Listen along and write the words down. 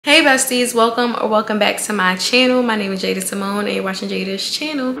Hey besties, welcome or welcome back to my channel. My name is Jada Simone and you're watching Jada's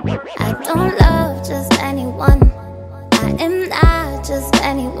channel. I don't love just anyone. I am not just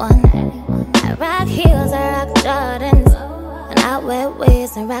anyone. I rock heels, I rock Jordans, and I wear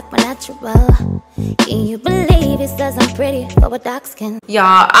wigs and rock my natural. Can you believe it says I'm pretty for a dark skin?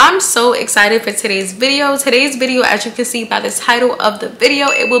 Y'all, I'm so excited for today's video. Today's video, as you can see by the title of the video,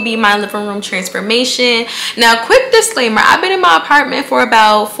 it will be my living room transformation. Now, quick disclaimer, I've been in my apartment for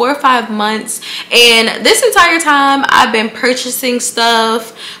about 4 or 5 months, and this entire time I've been purchasing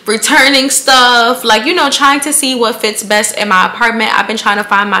stuff, returning stuff, like, you know, trying to see what fits best in my apartment. I've been trying to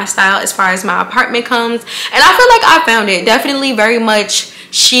find my style as far as my apartment comes, and I feel like I found it. Definitely very much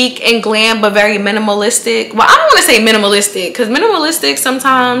chic and glam, but very minimalistic. Well, I don't want to say minimalistic, because minimalistic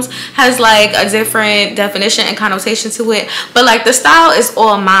sometimes has like a different definition and connotation to it, but like the style is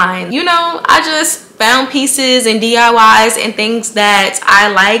all mine. You know, I just found pieces and DIYs and things that I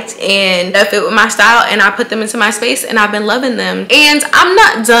liked and that fit with my style, and I put them into my space, and I've been loving them. And I'm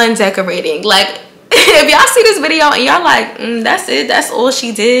not done decorating. Like, if y'all see this video and y'all like, that's it, that's all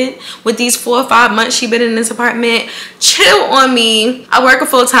she did with these 4 or 5 months she been in this apartment, chill on me. I work a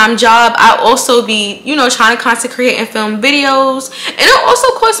full-time job. I also be, you know, trying to content create and film videos, and it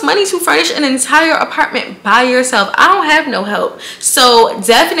also costs money to furnish an entire apartment by yourself. I don't have no help, so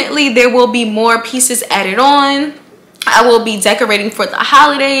definitely there will be more pieces added on. I will be decorating for the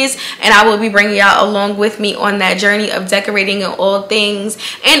holidays, and I will be bringing y'all along with me on that journey of decorating and all things.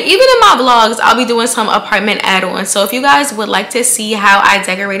 And even in my vlogs, I'll be doing some apartment add-ons. So if you guys would like to see how I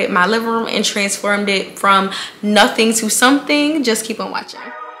decorated my living room and transformed it from nothing to something, just keep on watching.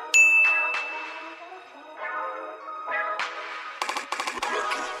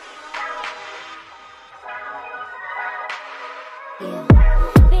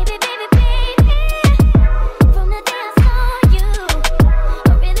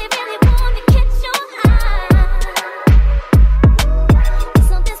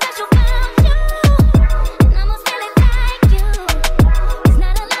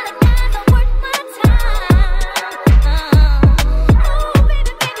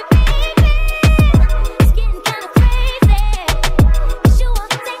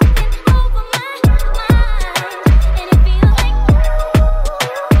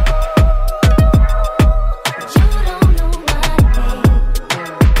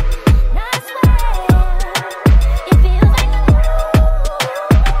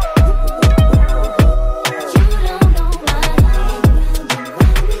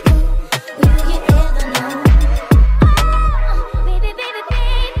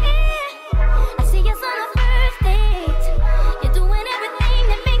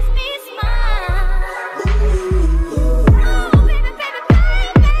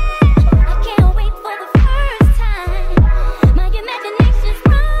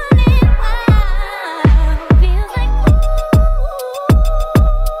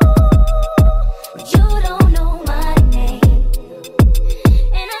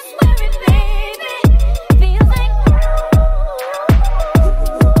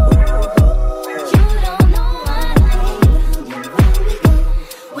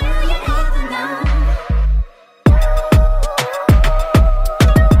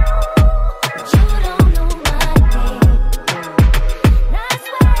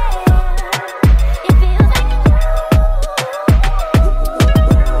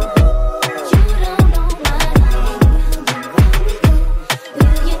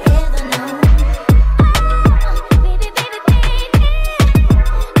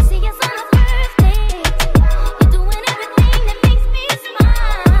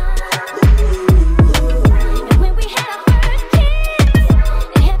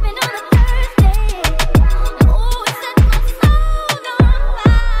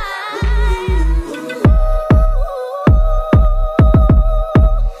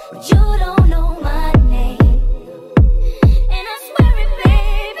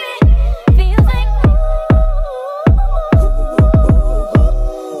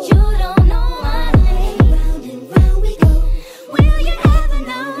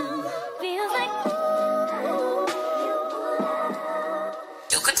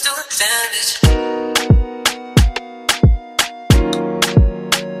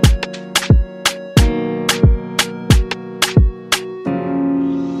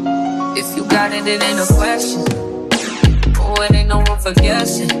 If you got it, it ain't no question. Oh, it ain't no room for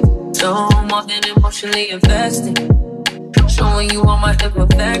guessing. No more than emotionally invested. Showing you all my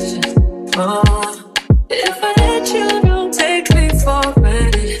imperfections. Oh, if I let you, don't take me for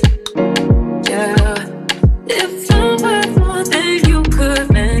granted. Yeah, if I'm worth more than you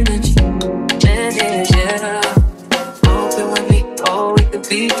could manage. Yeah, open with me, oh, we could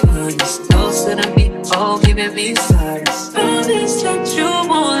be honest. Closer to me, oh, giving me silence. Promise that you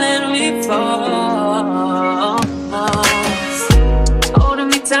won't let me fall. Holding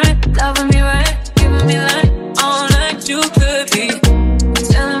me tight, loving me right, giving me light, all like you could be.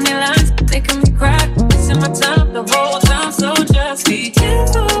 Telling me lies, making me cry, wasting my time the whole time, so just be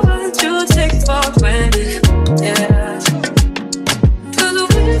careful what you take for granted, yeah. Cause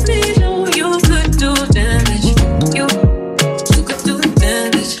with me, know you could do damage, you could do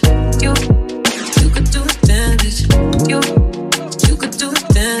damage, you could do damage, you could do damage, you could do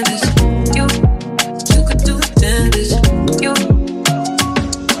damage, you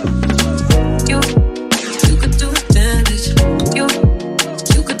could do damage,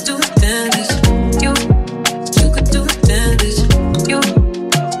 you could do damage, you could do damage, you.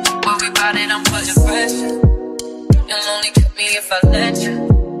 Worry about it, I'm putting pressure. You'll only kill me if I let you.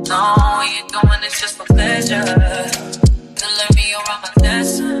 No, you're doing this just for pleasure. You learn me around my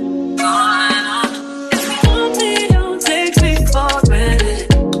lesson. Going on. If you want me, don't take me for granted.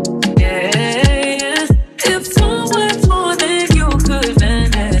 Yeah. If someone more than you could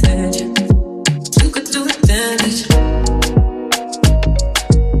manage, you could do damage.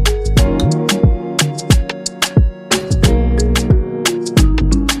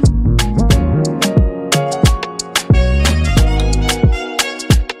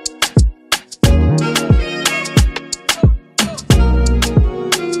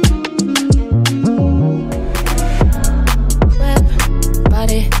 Whip,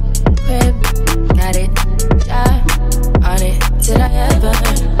 body, crib, got it, job on it. Did I ever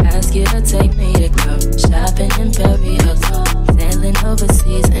ask you to take me to go shopping in Paris, sailing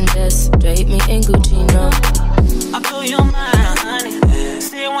overseas and just drape me in Gucci? No, I blow your mind, honey.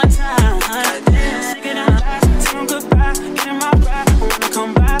 Say it one time, honey. Sick of them lies, tell them goodbye. Get in my ride, I wanna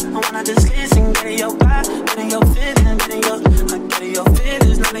come by. I wanna just listen, get in your vibe, get in your feelings, get in your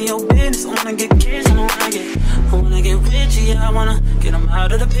feelings, none of your business. I wanna get kissed, I wanna get with you, yeah. I wanna get them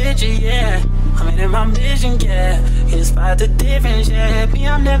out of the picture, yeah. I'm in my vision, yeah. You can spot the difference, yeah. Me,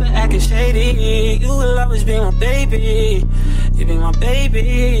 I'm never acting shady. You will always be my baby. You be my baby,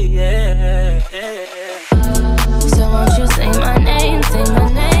 yeah, yeah. so won't you say my name, say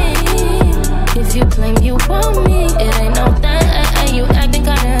my name. If you claim you want me, it ain't no thing. You acting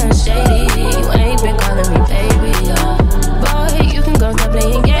kinda shady. You ain't been calling me baby, boy, you can go stop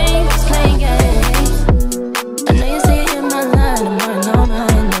playing games, playing games. I know you see it in my line, I'm more no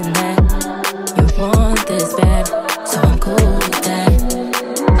mind than that. You want this bad, so I'm cool with that.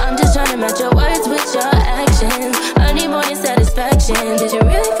 I'm just trying to match your words with your actions. I need more than satisfaction. Did you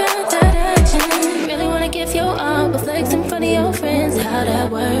really feel that action? Really wanna give your all, but flex in front of your friends. How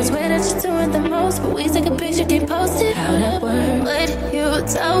that works? Swear that you're doing the most, but we take a picture, get posted. How that works? What you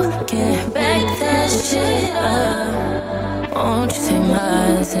told, can't back that shit up. Won't you say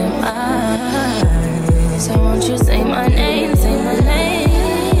mine, say mine? So won't you say my name, say my name?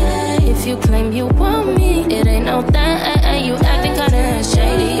 If you claim you want me, it ain't no thing. You acting kinda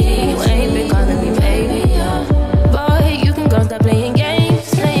shady. You ain't been calling me baby, boy, you can go stop playing games,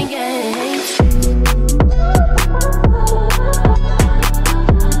 playing games.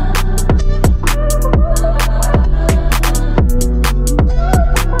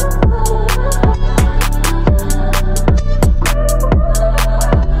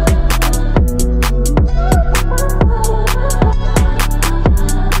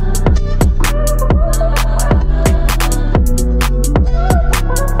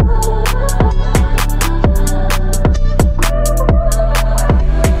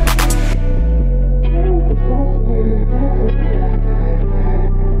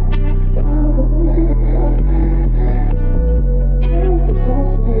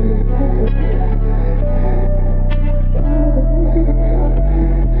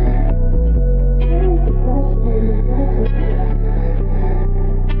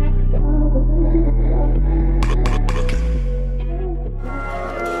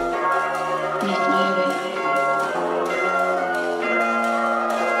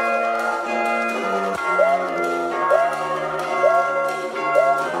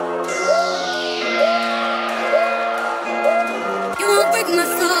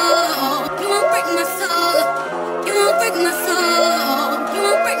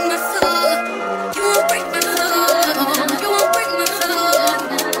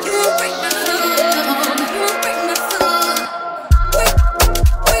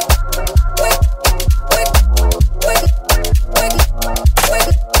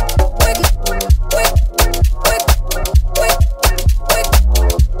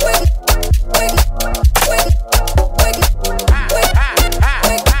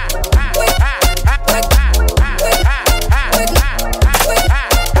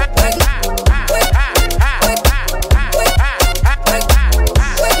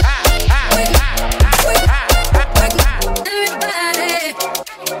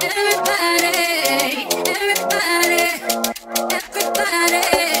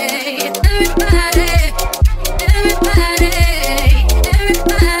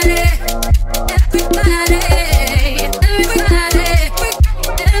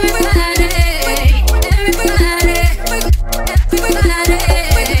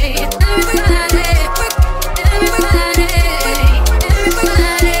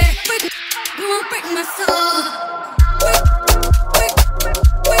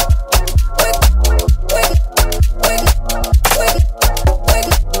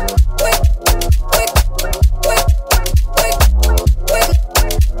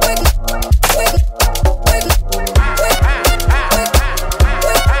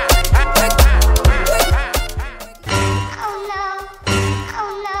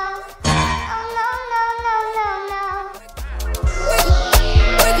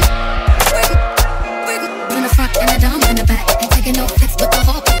 In the front and a dumb in the back. Ain't taking no